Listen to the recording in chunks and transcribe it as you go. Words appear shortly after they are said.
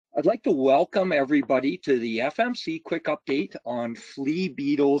I'd like to welcome everybody to the FMC quick update on flea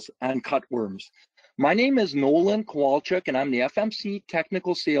beetles and cutworms. My name is Nolan Kowalchuk, and I'm the FMC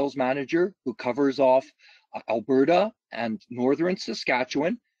technical sales manager who covers off Alberta and northern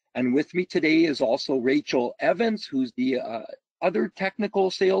Saskatchewan. And with me today is also Rachel Evans, who's the other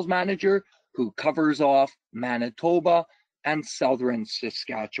technical sales manager who covers off Manitoba and southern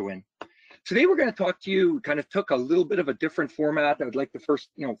Saskatchewan. Today we're going to talk to you. We kind of took a little bit of a different format. I would like to first,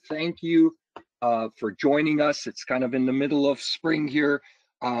 thank you for joining us. It's kind of in the middle of spring here.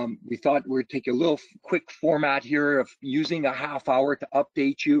 We thought we'd take a little quick format here of using a half hour to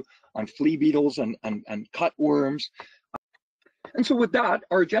update you on flea beetles and cutworms. And so with that,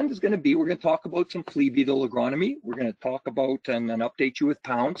 our agenda is going to be, we're going to talk about some flea beetle agronomy. We're going to talk about and update you with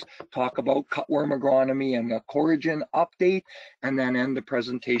Pounce, talk about cutworm agronomy and a Coragen update, and then end the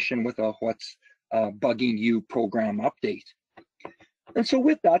presentation with a what's bugging you program update. And so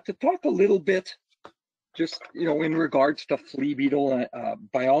with that, to talk a little bit, just, in regards to flea beetle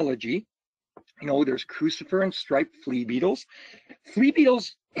biology, there's crucifer and striped flea beetles. Flea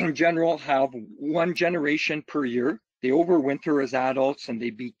beetles in general have one generation per year. They overwinter as adults and they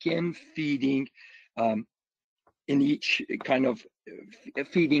begin feeding in each kind of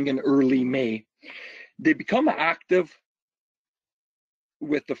feeding in early May. They become active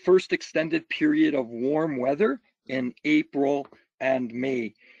with the first extended period of warm weather in April and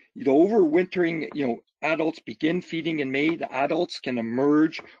May. The overwintering, adults begin feeding in May. The adults can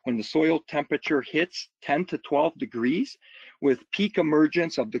emerge when the soil temperature hits 10 to 12 degrees, with peak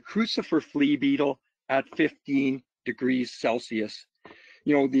emergence of the crucifer flea beetle at 15 degrees Celsius.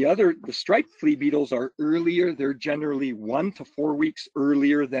 The striped flea beetles are earlier. They're generally 1 to 4 weeks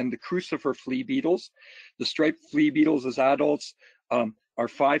earlier than the crucifer flea beetles. The striped flea beetles as adults are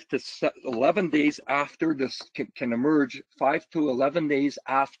 5 to 11 days after this can emerge, 5 to 11 days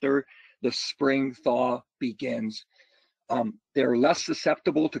after the spring thaw begins. They're less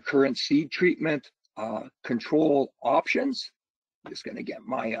susceptible to current seed treatment control options. I'm just going to get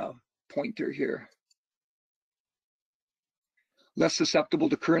my pointer here. Less susceptible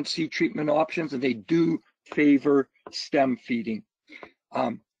to current seed treatment options, and they do favor stem feeding.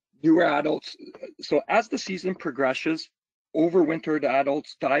 Newer adults, so as the season progresses, overwintered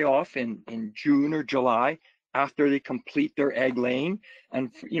adults die off in June or July after they complete their egg laying.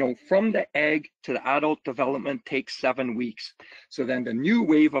 And from the egg to the adult development takes 7 weeks. So then the new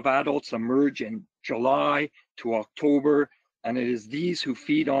wave of adults emerge in July to October, and it is these who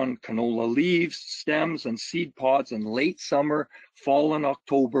feed on canola leaves, stems, and seed pods in late summer, fall, and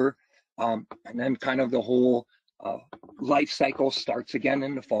October, and then kind of the whole life cycle starts again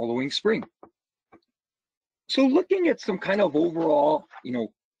in the following spring. So looking at some kind of overall,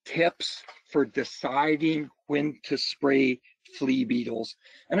 tips for deciding when to spray flea beetles.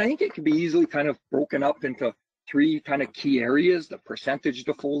 And I think it can be easily kind of broken up into 3 kind of key areas: the percentage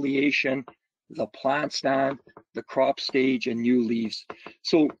defoliation, the plant stand, the crop stage, and new leaves.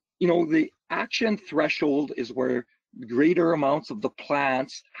 So, the action threshold is where greater amounts of the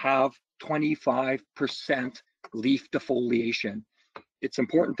plants have 25% leaf defoliation. It's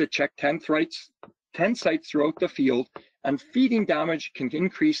important to check 10 sites throughout the field, and feeding damage can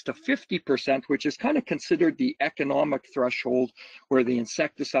increase to 50%, which is kind of considered the economic threshold where the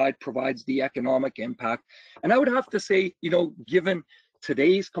insecticide provides the economic impact. And I would have to say, given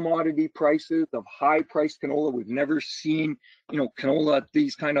today's commodity prices of high-priced canola, we've never seen, canola at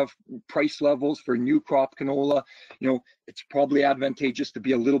these kind of price levels for new crop canola. It's probably advantageous to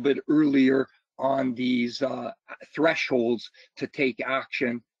be a little bit earlier on these thresholds to take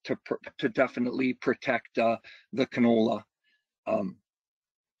action to definitely protect the canola.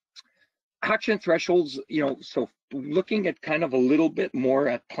 Action thresholds, so looking at kind of a little bit more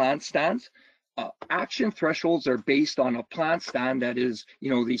at plant stands. Action thresholds are based on a plant stand that is,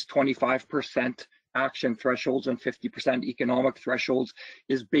 these 25% action thresholds and 50% economic thresholds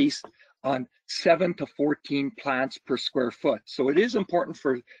is based on 7 to 14 plants per square foot. So it is important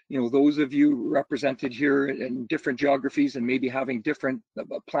for, those of you represented here in different geographies and maybe having different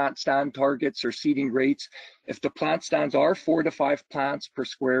plant stand targets or seeding rates. If the plant stands are 4 to 5 plants per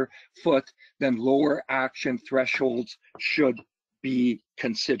square foot, then lower action thresholds should be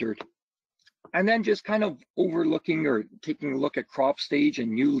considered. And then just kind of overlooking or taking a look at crop stage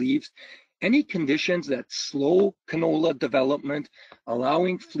and new leaves. Any conditions that slow canola development,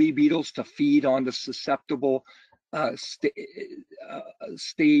 allowing flea beetles to feed on the susceptible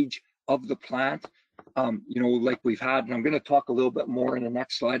stage of the plant, like we've had, and I'm going to talk a little bit more in the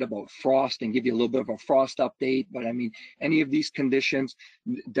next slide about frost and give you a little bit of a frost update. But I mean, any of these conditions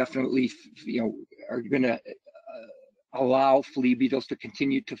definitely, are going to allow flea beetles to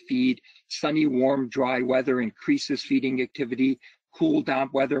continue to feed. Sunny, warm, dry weather increases feeding activity. Cool,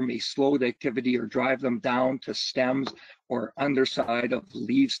 damp weather may slow the activity or drive them down to stems or underside of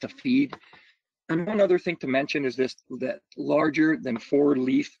leaves to feed. And one other thing to mention is this, that larger than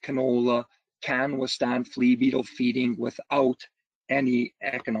 4-leaf canola can withstand flea beetle feeding without any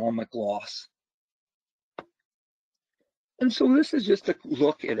economic loss. And so this is just a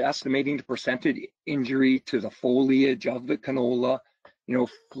look at estimating the percentage injury to the foliage of the canola,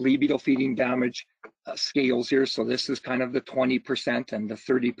 flea beetle feeding damage scales here. So this is kind of the 20% and the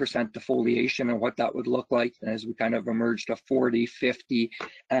 30% defoliation and what that would look like as we kind of emerge to 40, 50,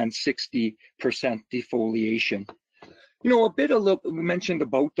 and 60% defoliation. A bit of we mentioned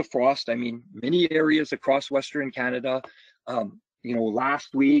about the frost. I mean, many areas across Western Canada,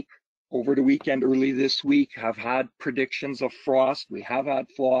 last week, over the weekend, early this week, have had predictions of frost. We have had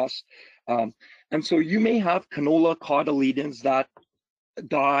frost. And so you may have canola cotyledons that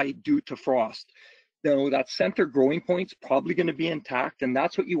die due to frost. That center growing point's probably going to be intact, and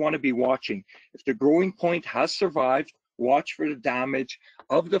that's what you want to be watching. If the growing point has survived, watch for the damage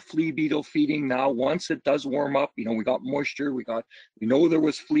of the flea beetle feeding. Now, once it does warm up, we got moisture, we know there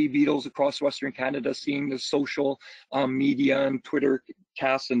was flea beetles across Western Canada, seeing the social media and Twitter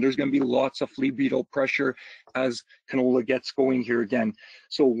casts, and there's going to be lots of flea beetle pressure as canola gets going here again.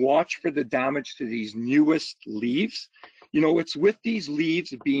 So watch for the damage to these newest leaves. It's with these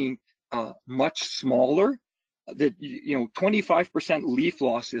leaves being much smaller that 25% leaf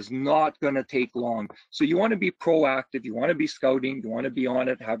loss is not going to take long. So you want to be proactive, you want to be scouting, you want to be on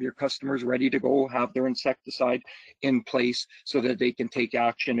it, have your customers ready to go, have their insecticide in place so that they can take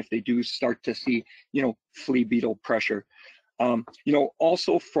action if they do start to see flea beetle pressure.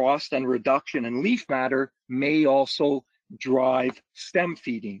 Also frost and reduction in leaf matter may also drive stem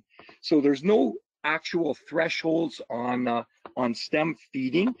feeding. So there's no actual thresholds on stem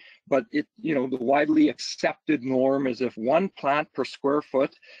feeding, but the widely accepted norm is if 1 plant per square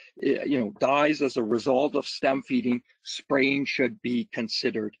foot dies as a result of stem feeding, spraying should be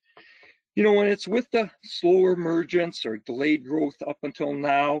considered. When it's with the slower emergence or delayed growth up until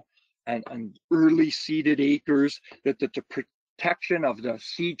now and early seeded acres, that the protection of the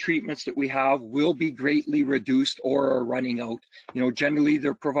seed treatments that we have will be greatly reduced or are running out. Generally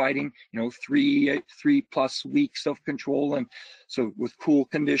they're providing 3+ weeks of control, and so with cool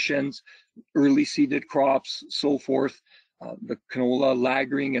conditions, early seeded crops, so forth, the canola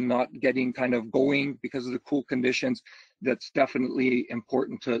lagging and not getting kind of going because of the cool conditions, that's definitely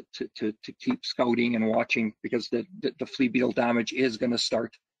important to keep scouting and watching, because the flea beetle damage is going to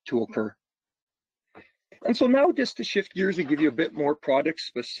start to occur. And so now, just to shift gears and give you a bit more product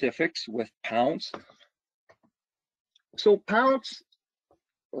specifics with Pounce. So Pounce,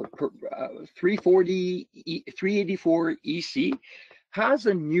 or 384 EC, has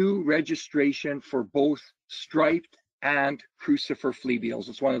a new registration for both striped and crucifer flea beetles.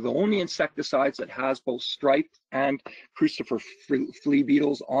 It's one of the only insecticides that has both striped and crucifer flea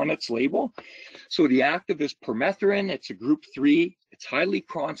beetles on its label. So the active is permethrin. It's a group 3. It's highly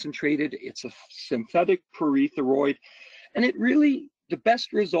concentrated. It's a synthetic pyrethroid, and the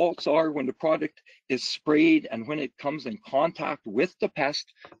best results are when the product is sprayed and when it comes in contact with the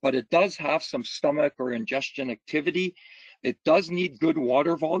pest, but it does have some stomach or ingestion activity. It does need good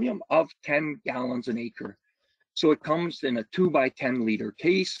water volume of 10 gallons an acre. So it comes in a 2x10 liter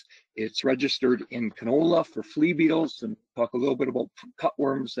case. It's registered in canola for flea beetles, and talk a little bit about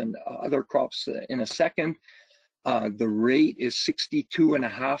cutworms and other crops in a second. The rate is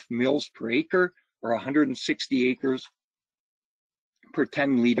 62.5 mils per acre, or 160 acres per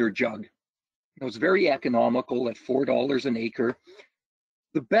 10 liter jug. It's very economical at $4 an acre.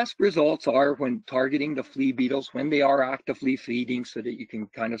 The best results are when targeting the flea beetles when they are actively feeding, so that you can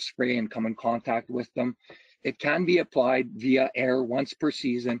kind of spray and come in contact with them. It can be applied via air once per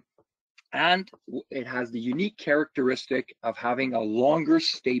season, and it has the unique characteristic of having a longer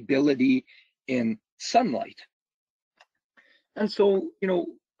stability in sunlight. And so,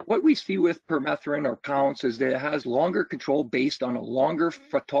 what we see with permethrin or Pounce is that it has longer control based on a longer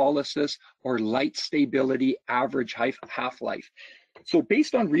photolysis or light stability average half-life. So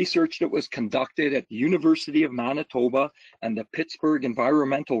based on research that was conducted at the University of Manitoba and the Pittsburgh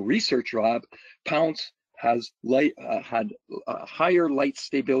Environmental Research Lab, Pounce has had higher light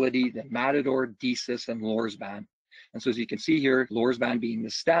stability than Matador, Decis, and Lorsban. And so as you can see here, Lorsban being the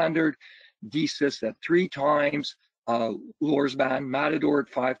standard, Decis at 3 times, Lorsban, Matador at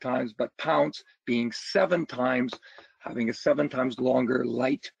 5 times, but Pounce being 7 times, having a 7 times longer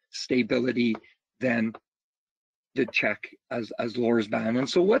light stability than check as Laura's ban. And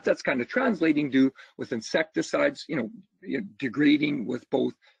so what that's kind of translating to with insecticides, degrading with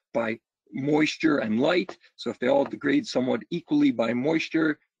both by moisture and light. So if they all degrade somewhat equally by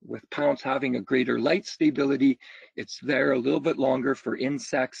moisture, with Pounce having a greater light stability, it's there a little bit longer for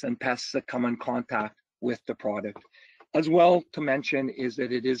insects and pests that come in contact with the product. As well to mention is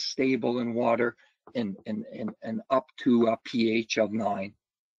that it is stable in water and up to a pH of 9.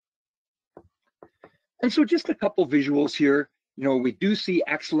 And so just a couple visuals here. We do see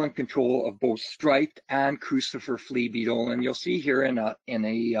excellent control of both striped and crucifer flea beetle, and you'll see here in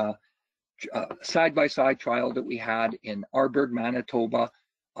a side-by-side trial that we had in Arborg, Manitoba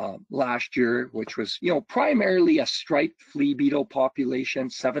last year, which was primarily a striped flea beetle population.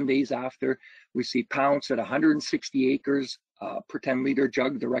 7 days after, we see Pounce at 160 acres per 10 liter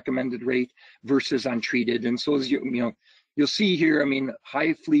jug, the recommended rate, versus untreated. And so as you'll see here,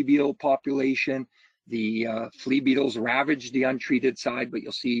 high flea beetle population. The flea beetles ravaged the untreated side, but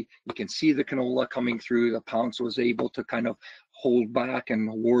you can see the canola coming through. The Pounce was able to kind of hold back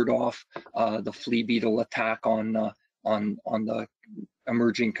and ward off the flea beetle attack on the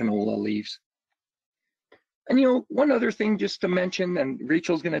emerging canola leaves. And one other thing just to mention, and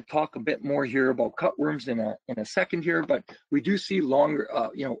Rachel's going to talk a bit more here about cutworms in a second here, but we do see longer,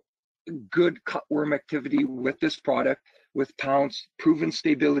 good cutworm activity with this product, with Pounce, proven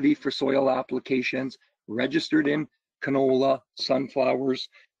stability for soil applications, registered in canola, sunflowers,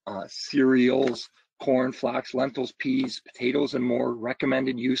 cereals, corn, flax, lentils, peas, potatoes, and more.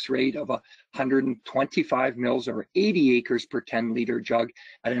 Recommended use rate of 125 mils or 80 acres per 10 liter jug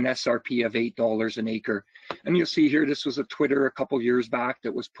at an SRP of $8 an acre. And you'll see here, this was a Twitter a couple years back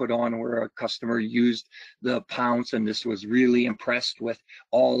that was put on where a customer used the Pounce, and this was really impressed with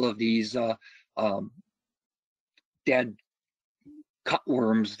all of these dead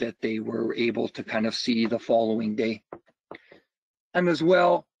cutworms that they were able to kind of see the following day. And as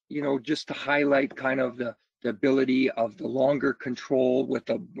well, just to highlight kind of the ability of the longer control with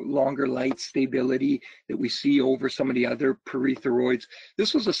the longer light stability that we see over some of the other pyrethroids.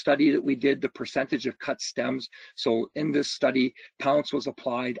 This was a study that we did, the percentage of cut stems. So in this study, Pounce was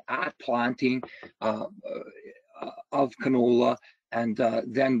applied at planting of canola, and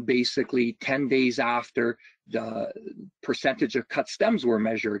then basically 10 days after, the percentage of cut stems were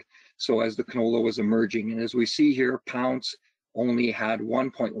measured. So as the canola was emerging, and as we see here, Pounce only had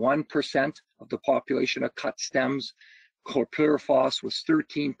 1.1% of the population of cut stems. Chlorpyrifos was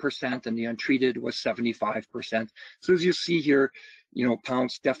 13%, and the untreated was 75%. So as you see here,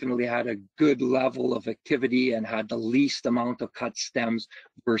 Pounce definitely had a good level of activity and had the least amount of cut stems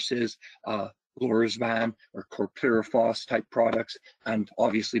versus Lorazvan or chlorpyrifos type products, and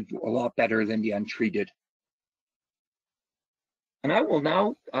obviously a lot better than the untreated. And I will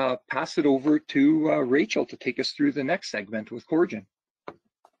now pass it over to Rachel to take us through the next segment with Coragen.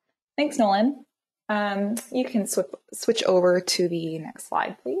 Thanks, Nolan. You can switch over to the next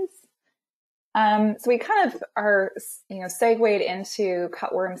slide, please. So we kind of are, segued into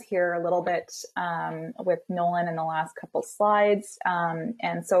cutworms here a little bit with Nolan in the last couple slides.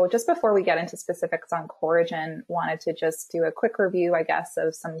 And so just before we get into specifics on Coragen, wanted to just do a quick review, I guess,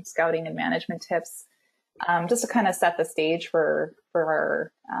 of some scouting and management tips, just to kind of set the stage for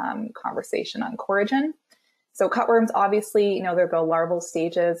our conversation on Coragen. So cutworms, obviously, they're the larval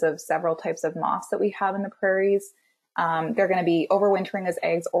stages of several types of moths that we have in the prairies. They're going to be overwintering as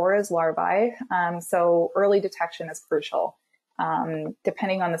eggs or as larvae. So early detection is crucial.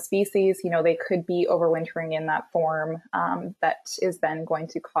 Depending on the species, they could be overwintering in that form that is then going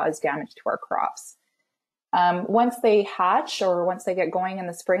to cause damage to our crops. Once they hatch or once they get going in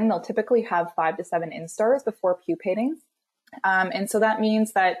the spring, they'll typically have 5 to 7 instars before pupating. And so that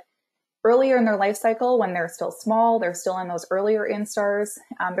means that earlier in their life cycle, when they're still small, they're still in those earlier instars,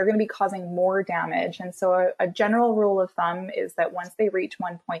 they're going to be causing more damage. And so a general rule of thumb is that once they reach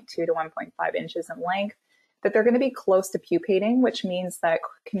 1.2 to 1.5 inches in length, that they're going to be close to pupating, which means that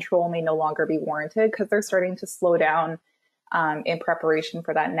control may no longer be warranted because they're starting to slow down in preparation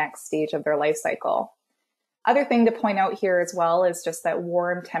for that next stage of their life cycle. Other thing to point out here as well is just that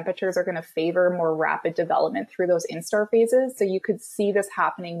warm temperatures are going to favor more rapid development through those instar phases. So you could see this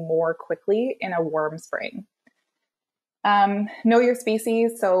happening more quickly in a warm spring. Know your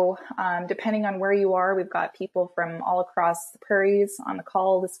species. So depending on where you are, we've got people from all across the prairies on the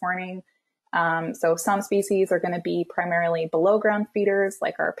call this morning. So some species are going to be primarily below ground feeders,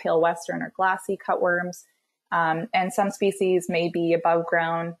 like our pale western or glassy cutworms. And some species may be above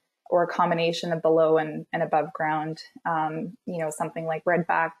ground, or a combination of below and above ground, something like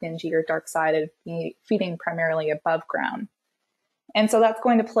redback, dingy, or dark-sided, feeding primarily above ground. And so that's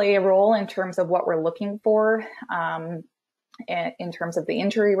going to play a role in terms of what we're looking for in terms of the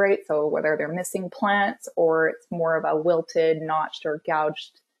injury rate. So whether they're missing plants or it's more of a wilted, notched, or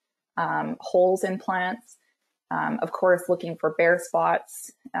gouged holes in plants. Of course, looking for bare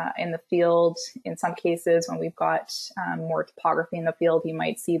spots in the field. In some cases, when we've got more topography in the field, you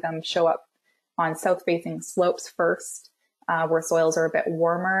might see them show up on south-facing slopes first, where soils are a bit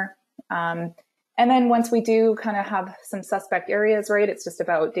warmer. And then once we do kind of have some suspect areas, right, it's just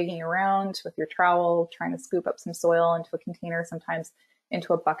about digging around with your trowel, trying to scoop up some soil into a container, sometimes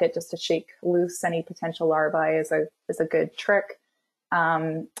into a bucket, just to shake loose any potential larvae is a good trick.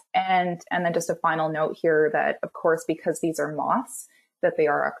 And then just a final note here that, of course, because these are moths, that they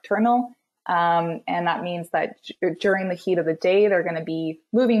are nocturnal. And that means that during the heat of the day, they're going to be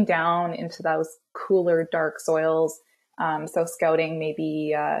moving down into those cooler, dark soils. So scouting may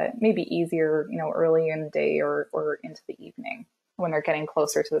be easier, early in the day or into the evening when they're getting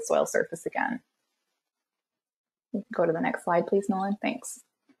closer to the soil surface again. Go to the next slide, please, Nolan. Thanks.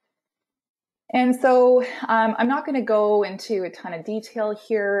 And so I'm not going to go into a ton of detail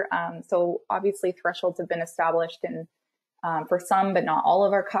here. So obviously thresholds have been established for some, but not all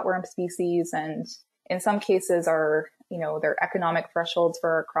of our cutworm species. And in some cases they're economic thresholds for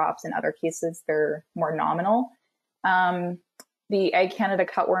our crops. In other cases, they're more nominal. The Ag Canada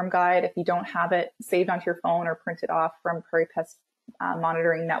Cutworm Guide, if you don't have it saved onto your phone or printed off from Prairie Pest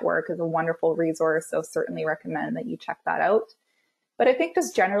Monitoring Network, is a wonderful resource. So certainly recommend that you check that out. But I think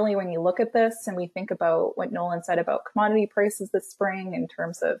just generally when you look at this and we think about what Nolan said about commodity prices this spring in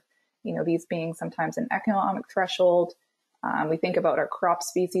terms of, these being sometimes an economic threshold, we think about our crop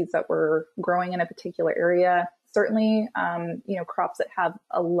species that we're growing in a particular area. Certainly, crops that have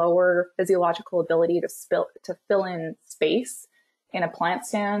a lower physiological ability to fill in space in a plant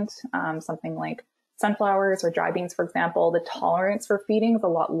stand, something like sunflowers or dry beans, for example, the tolerance for feeding is a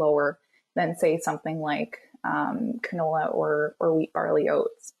lot lower than, say, something like canola or wheat, barley,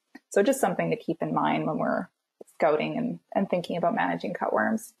 oats. So just something to keep in mind when we're scouting and thinking about managing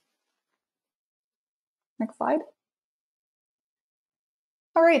cutworms. Next slide.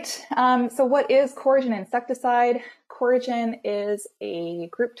 All right, so what is Coragen insecticide? Coragen is a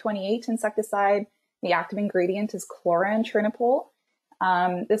group 28 insecticide. The active ingredient is chlorantraniliprole.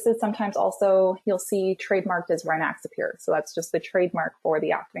 This is sometimes also, you'll see trademarked as Rynaxypyr. So that's just the trademark for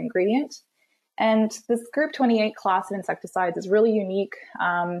the active ingredient. And this group 28 class of insecticides is really unique.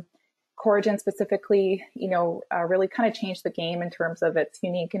 Coragen specifically, really kind of changed the game in terms of its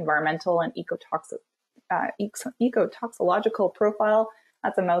unique environmental and ecotoxicological profile.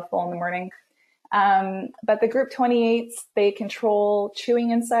 That's a mouthful in the morning. But the group 28s, they control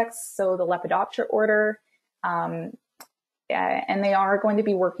chewing insects, so the Lepidoptera order, and they are going to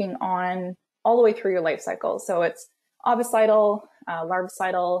be working on all the way through your life cycle. So it's ovicidal,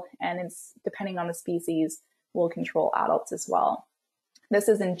 larvicidal, and it's, depending on the species, will control adults as well. This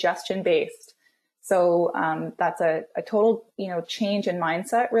is ingestion based. So that's a total change in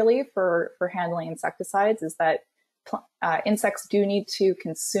mindset really for handling insecticides, is that insects do need to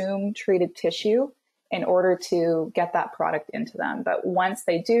consume treated tissue in order to get that product into them. But once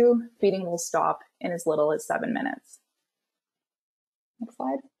they do, feeding will stop in as little as 7 minutes. Next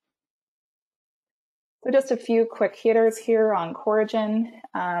slide. So just a few quick hitters here on Coragen.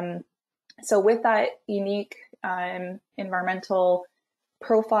 So with that unique environmental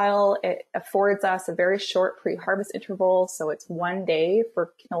profile, it affords us a very short pre-harvest interval. So it's 1 day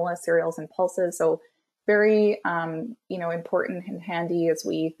for canola, cereals, and pulses. So very, important and handy as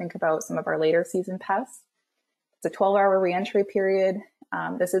we think about some of our later season pests. It's a 12-hour reentry period.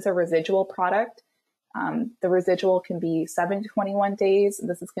 This is a residual product. The residual can be 7 to 21 days.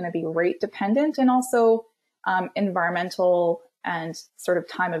 This is going to be rate dependent and also environmental and sort of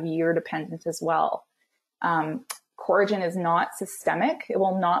time of year dependent as well. Coragen is not systemic. It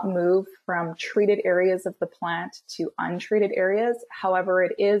will not move from treated areas of the plant to untreated areas. However,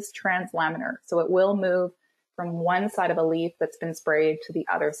 it is translaminar. So it will move from one side of a leaf that's been sprayed to the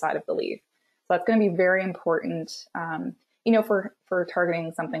other side of the leaf. So that's going to be very important, for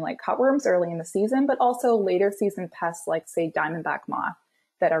targeting something like cutworms early in the season, but also later season pests like, say, diamondback moth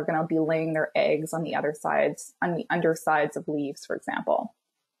that are going to be laying their eggs on the undersides of leaves, for example.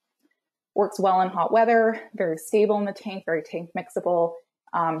 Works well in hot weather, very stable in the tank, very tank mixable,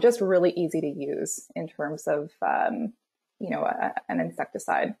 just really easy to use in terms of, an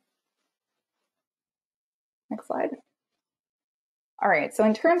insecticide. Next slide. All right, so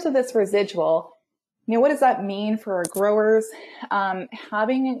in terms of this residual, what does that mean for our growers?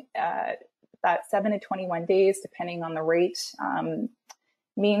 Having that 7 to 21 days, depending on the rate,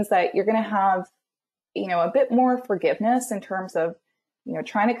 means that you're going to have, a bit more forgiveness in terms of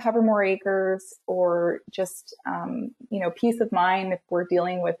trying to cover more acres, or just, peace of mind if we're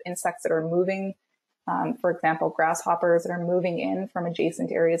dealing with insects that are moving, for example, grasshoppers that are moving in from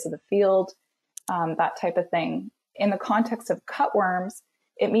adjacent areas of the field, that type of thing. In the context of cutworms,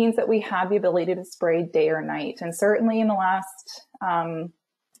 it means that we have the ability to spray day or night. And certainly in the last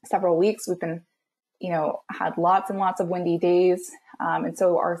several weeks, we've been, had lots and lots of windy days. And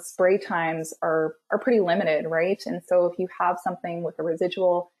so our spray times are pretty limited, right? And so if you have something with a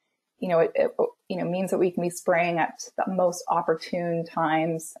residual, it means that we can be spraying at the most opportune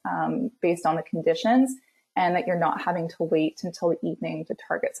times based on the conditions, and that you're not having to wait until the evening to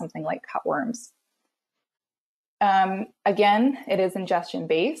target something like cutworms. Again, it is ingestion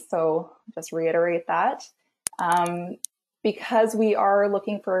based, so just reiterate that. Because we are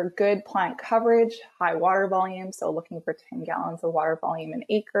looking for good plant coverage, high water volume, so looking for 10 gallons of water volume an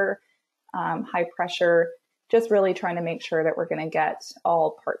acre, high pressure, just really trying to make sure that we're going to get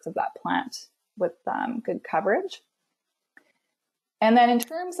all parts of that plant with good coverage. And then in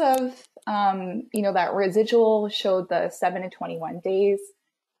terms of, that residual showed the 7 to 21 days.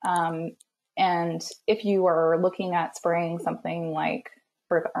 And if you are looking at spraying something like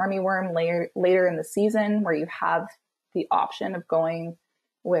for the armyworm later in the season, where you have the option of going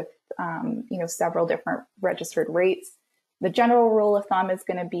with, several different registered rates, the general rule of thumb is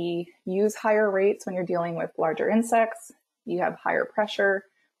going to be use higher rates when you're dealing with larger insects, you have higher pressure,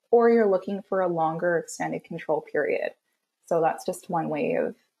 or you're looking for a longer extended control period. So that's just one way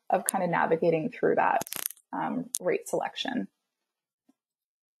of kind of navigating through that rate selection.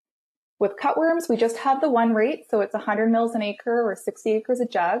 With cutworms, we just have the one rate, so it's 100 mils an acre or 60 acres a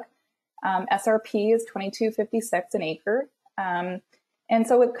jug. SRP is $22.56 an acre. And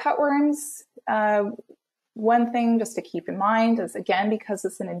so with cutworms, one thing just to keep in mind is, again, because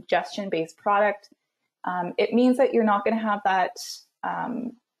it's an ingestion-based product, it means that you're not going to have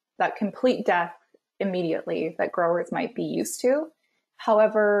that complete death immediately that growers might be used to.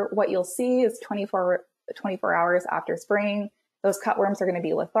 However, what you'll see is 24 hours after spraying, those cutworms are going to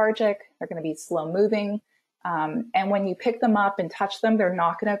be lethargic, they're going to be slow moving. And when you pick them up and touch them, they're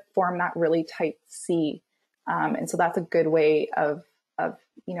not going to form that really tight C. And so that's a good way of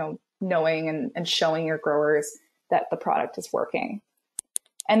knowing and showing your growers that the product is working.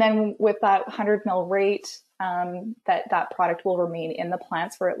 And then with that 100 mil rate, that product will remain in the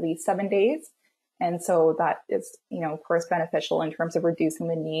plants for at least 7 days. And so that is, of course, beneficial in terms of reducing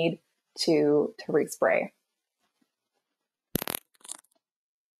the need to respray.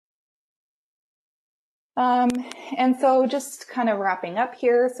 And so just kind of wrapping up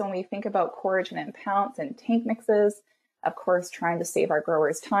here. So when we think about Coragen and Pounce and tank mixes, of course, trying to save our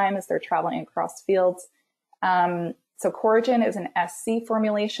growers time as they're traveling across fields. So Coragen is an SC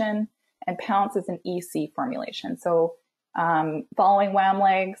formulation and Pounce is an EC formulation. So following WAM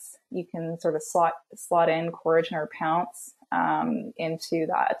legs, you can sort of slot in Coragen or Pounce into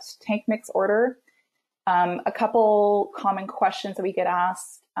that tank mix order. A couple common questions that we get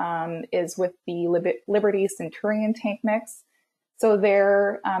asked is with the Liberty Centurion tank mix. So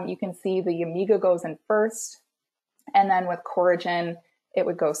there you can see the Amigo goes in first, and then with Coragen, it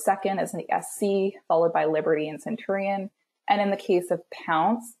would go second as the SC, followed by Liberty and Centurion. And in the case of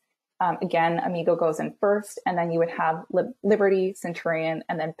Pounce, again, Amigo goes in first, and then you would have Liberty, Centurion,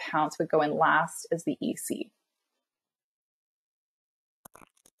 and then Pounce would go in last as the EC.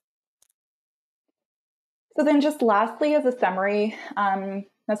 So then just lastly, as a summary,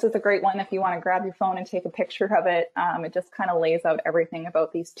 this is a great one if you want to grab your phone and take a picture of it. It just kind of lays out everything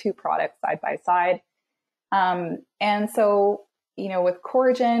about these two products side by side. And so, with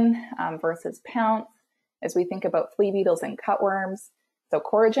Coragen versus Pounce, as we think about flea beetles and cutworms, so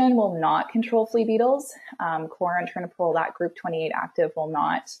Coragen will not control flea beetles. Chlorantranicol, that group 28 active, will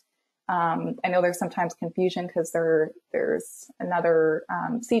not. I know there's sometimes confusion because there's another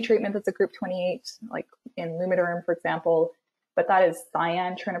seed treatment that's a group 28, like in Lumiderm, for example, but that is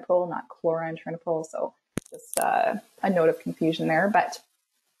cyantraniliprole, not chlorantranicol. So just a note of confusion there. But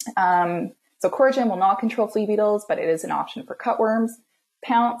so Coragen will not control flea beetles, but it is an option for cutworms.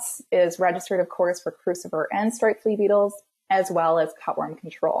 Pounce is registered, of course, for crucifer and striped flea beetles, as well as cutworm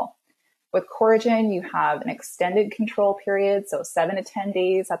control. With Coragen, you have an extended control period, so 7 to 10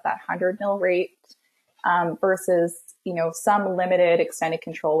 days at that 100 mil rate, versus some limited extended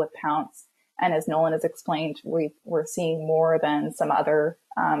control with Pounce. And as Nolan has explained, we're seeing more than some other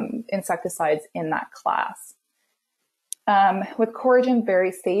insecticides in that class. With Coragen,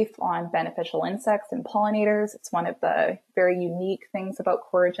 very safe on beneficial insects and pollinators. It's one of the very unique things about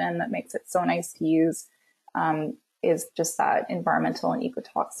Coragen that makes it so nice to use, is just that environmental and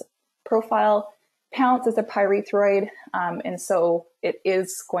ecotoxic profile. Pounce is a pyrethroid, and so it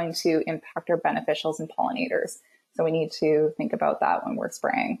is going to impact our beneficials and pollinators. So we need to think about that when we're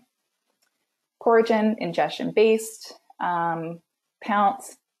spraying. Coragen, ingestion-based.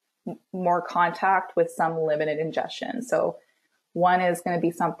 Pounce, more contact with some limited ingestion. So one is going to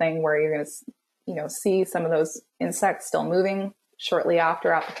be something where you're going to, see some of those insects still moving shortly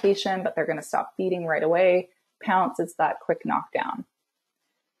after application, but they're going to stop feeding right away. Pounce is that quick knockdown.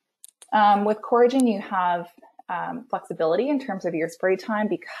 With Coragen, you have flexibility in terms of your spray time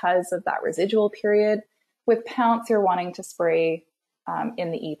because of that residual period. With Pounce, you're wanting to spray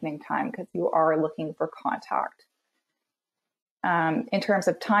in the evening time because you are looking for contact. In terms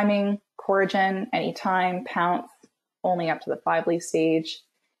of timing, Coragen, anytime, Pounce, only up to the 5-leaf stage.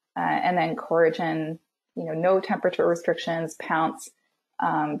 And then Coragen, no temperature restrictions, Pounce,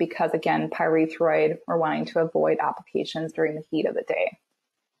 because again, pyrethroid, we're wanting to avoid applications during the heat of the day.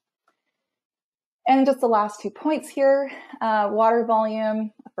 And just the last 2 points here, water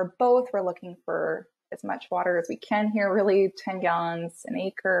volume for both, we're looking for as much water as we can here, really 10 gallons an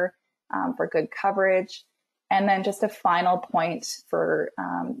acre for good coverage. And then just a final point for,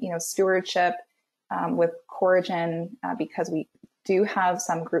 stewardship with Coragen, because we do have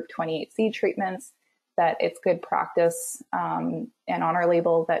some group 28 seed treatments, that it's good practice and on our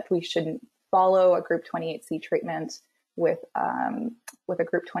label that we shouldn't follow a group 28 seed treatment with a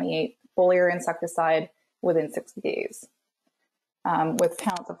group 28 foliar insecticide within 60 days. With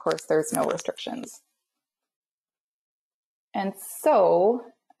Pounce, of course, there's no restrictions. And so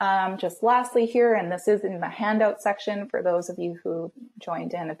just lastly here, and this is in the handout section for those of you who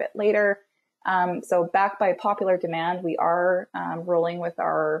joined in a bit later. So backed by popular demand, we are rolling with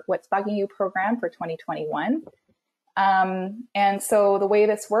our What's Bugging You program for 2021. And so the way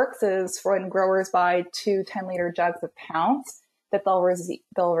this works is when growers buy 2 10-liter jugs of Pounce, that they'll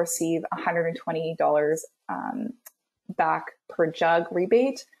receive $120 back per jug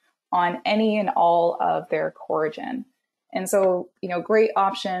rebate on any and all of their Coragen. And so, great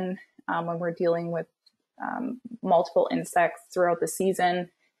option when we're dealing with multiple insects throughout the season.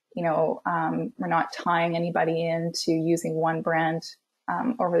 We're not tying anybody into using one brand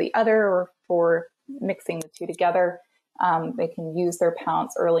over the other or for mixing the two together. They can use their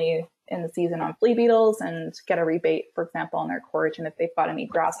Pounce early in the season on flea beetles and get a rebate, for example, on their Coragen if they've got any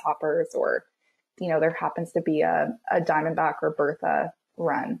grasshoppers or, there happens to be a Diamondback or Bertha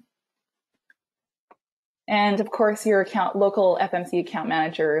run. And of course, your local FMC account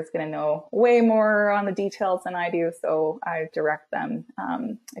manager is going to know way more on the details than I do. So I direct them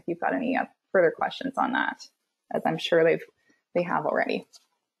if you've got any further questions on that, as I'm sure they have already.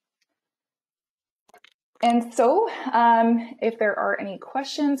 And so if there are any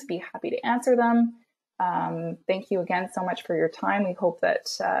questions, be happy to answer them. Thank you again so much for your time. We hope that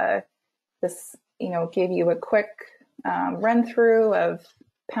this gave you a quick run through of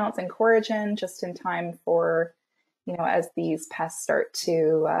Pounce and Coragen just in time for, as these pests start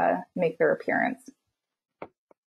to make their appearance.